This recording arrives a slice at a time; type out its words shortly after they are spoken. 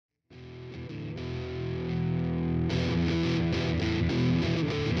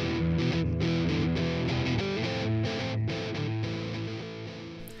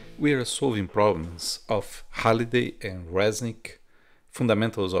we are solving problems of Halliday and Resnick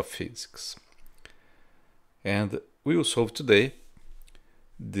fundamentals of physics. And we will solve today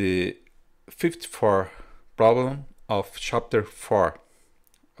the 54th problem of chapter 4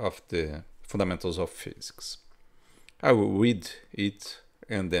 of the fundamentals of physics. I will read it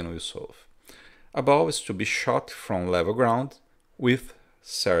and then we'll solve. A ball is to be shot from level ground with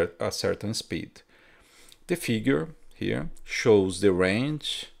a certain speed. The figure here shows the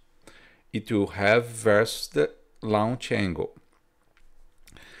range it will have versus the launch angle.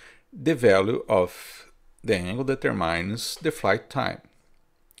 The value of the angle determines the flight time.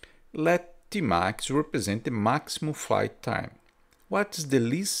 Let Tmax represent the maximum flight time. What is the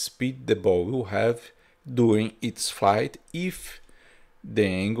least speed the ball will have during its flight if the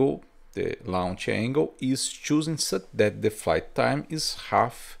angle, the launch angle, is chosen such that the flight time is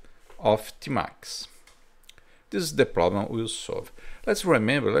half of Tmax? This is the problem we'll solve. Let's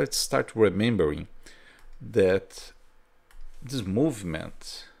start remembering that this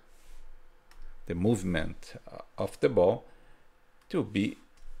movement, the movement of the ball, to be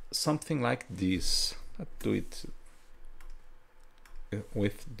something like this. Let's do it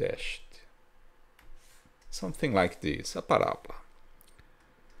with dashed. Something like this, a parabola.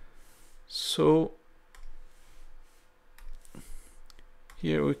 So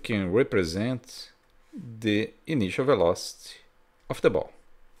here we can represent the initial velocity of the ball,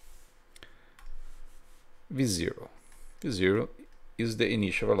 v0. v0 is the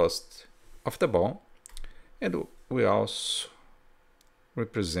initial velocity of the ball, and we also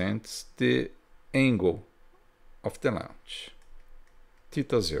represent the angle of the launch,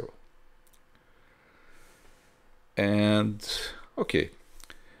 theta 0. And okay,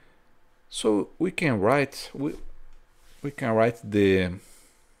 so we can write the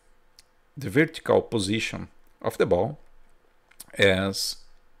vertical position of the ball as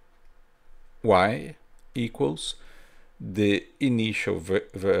y equals the initial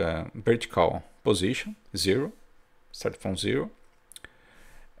vertical position, 0, start from 0,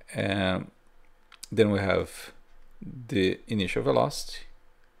 and then we have the initial velocity,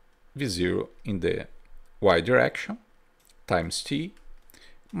 v0 in the y direction, times t,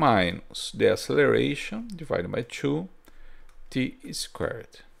 minus the acceleration divided by 2, t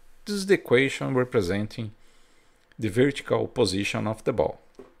squared. This is the equation representing the vertical position of the ball.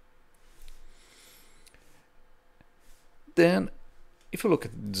 Then, if you look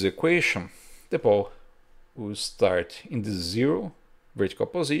at this equation, the ball will start in the 0 vertical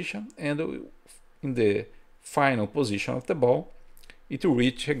position, and in the final position of the ball, it will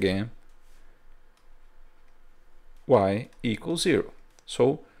reach again y equals 0.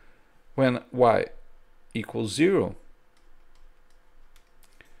 So, when y equals 0,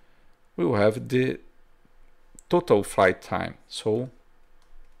 we will have the total flight time. So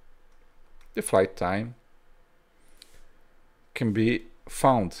the flight time can be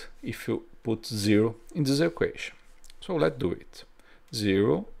found if you put 0 in this equation. So let's do it.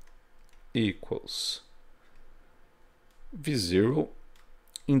 0 equals v0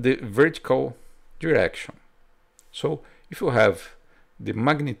 in the vertical direction. So if you have the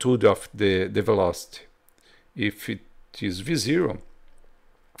magnitude of the velocity, if it is v0,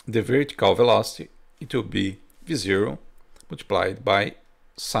 the vertical velocity, it will be v0 multiplied by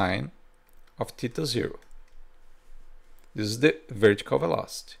sine of theta 0. This is the vertical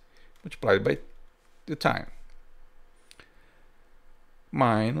velocity multiplied by the time,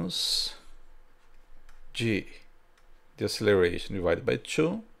 minus g, the acceleration, divided by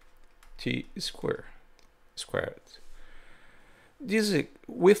 2, t squared.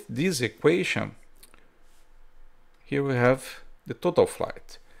 With this equation, here we have the total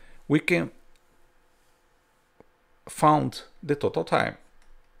flight. We can find the total time.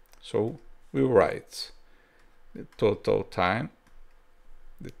 So we write the total time,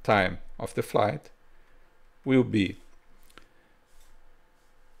 the time of the flight, will be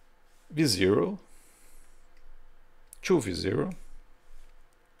v0, 2v0,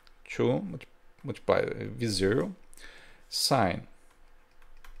 2 multiplied by v0, sine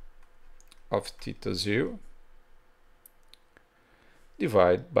of theta 0,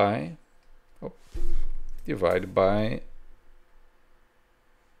 divided by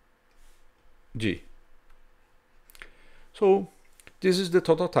g. So this is the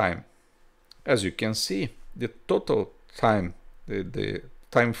total time. As you can see, the total time, the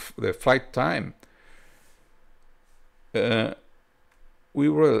flight time,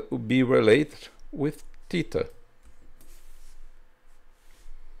 will be related with theta.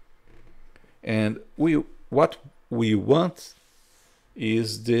 And what we want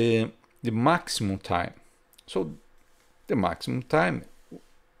is the maximum time. So the maximum time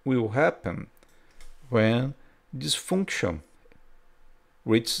will happen when this function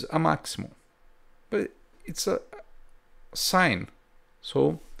reaches a maximum. But it's a sine,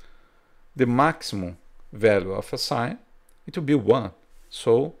 so the maximum value of a sine, it will be 1.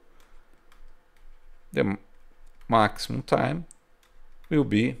 So the maximum time will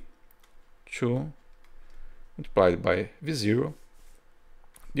be 2 multiplied by v0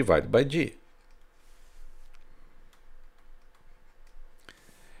 divided by g.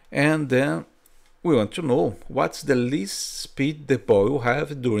 And then we want to know what's the least speed the ball will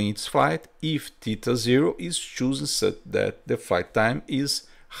have during its flight if theta 0 is chosen such that the flight time is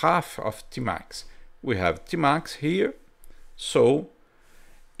half of Tmax. We have Tmax here, so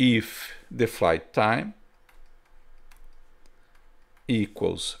if the flight time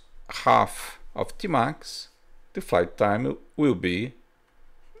equals half of Tmax, the flight time will be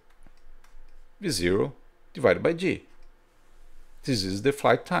v0 divided by g. This is the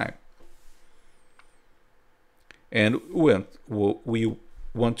flight time. And we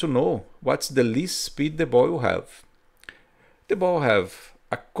want to know what's the least speed the ball will have. The ball will have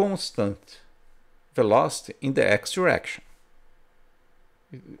a constant velocity in the x direction,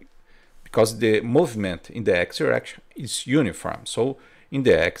 because the movement in the x direction is uniform. So in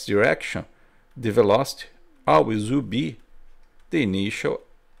the x direction, the velocity always will be the initial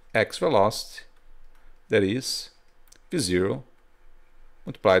x velocity, that is v0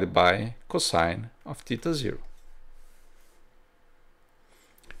 multiplied by cosine of theta 0.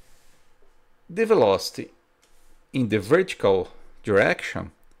 The velocity in the vertical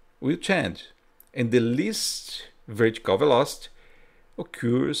direction will change, and the least vertical velocity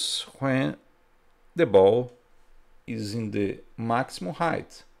occurs when the ball is in the maximum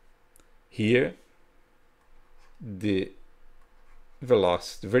height. Here, the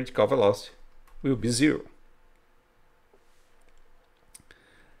velocity, the vertical velocity, will be 0.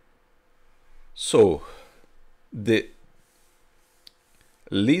 So the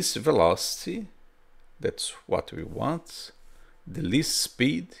least velocity, that's what we want, the least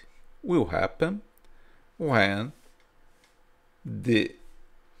speed will happen when the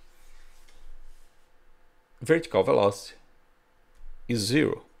vertical velocity is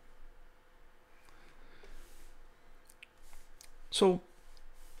 0. So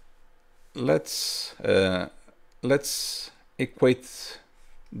let's equate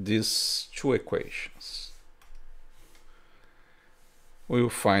these two equations. We will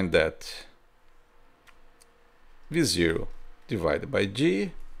find that v0 divided by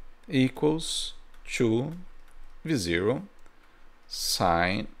g equals 2 v0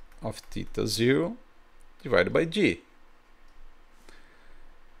 sine of theta 0 divided by g.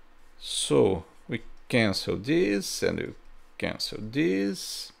 So we cancel this and we cancel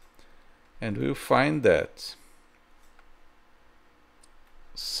this, and we'll find that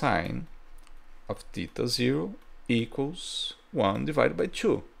sine of theta 0 equals 1 divided by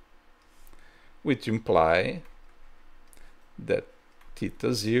 2, which imply that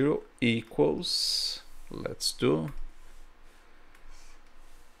theta 0 equals,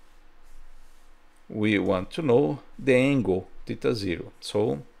 we want to know the angle theta 0.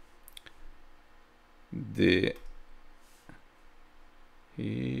 So the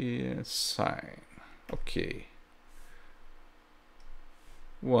sine, okay,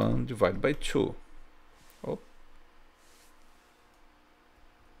 1 divided by 2. Oh.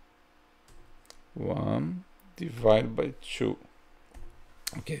 1 divided by 2.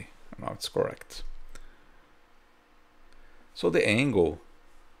 Okay, now it's correct. So the angle,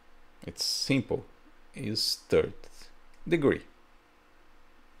 it's simple, is 30 degree.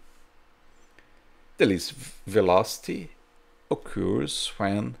 The least velocity occurs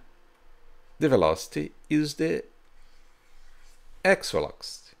when the velocity is the x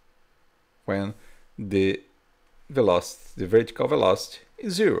velocity, when the velocity, the vertical velocity,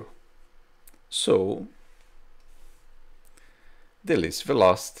 is 0. So the least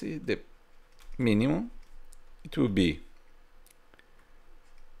velocity, the minimum, it will be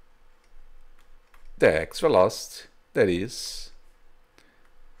the x velocity, that is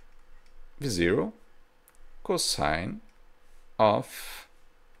v0 cosine of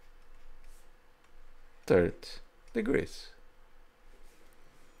 30 degrees.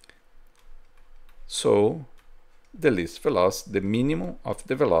 So the least velocity, the minimum of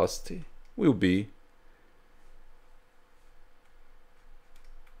the velocity, will be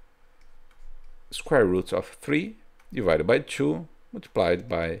square root of 3 divided by 2 multiplied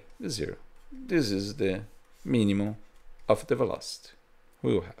by 0. This is the minimum of the velocity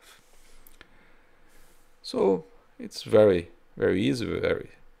we will have. So it's very easy,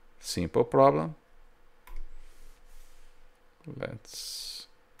 very simple problem. Let's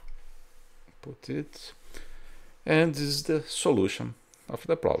put it, and this is the solution of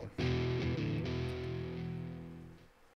the problem.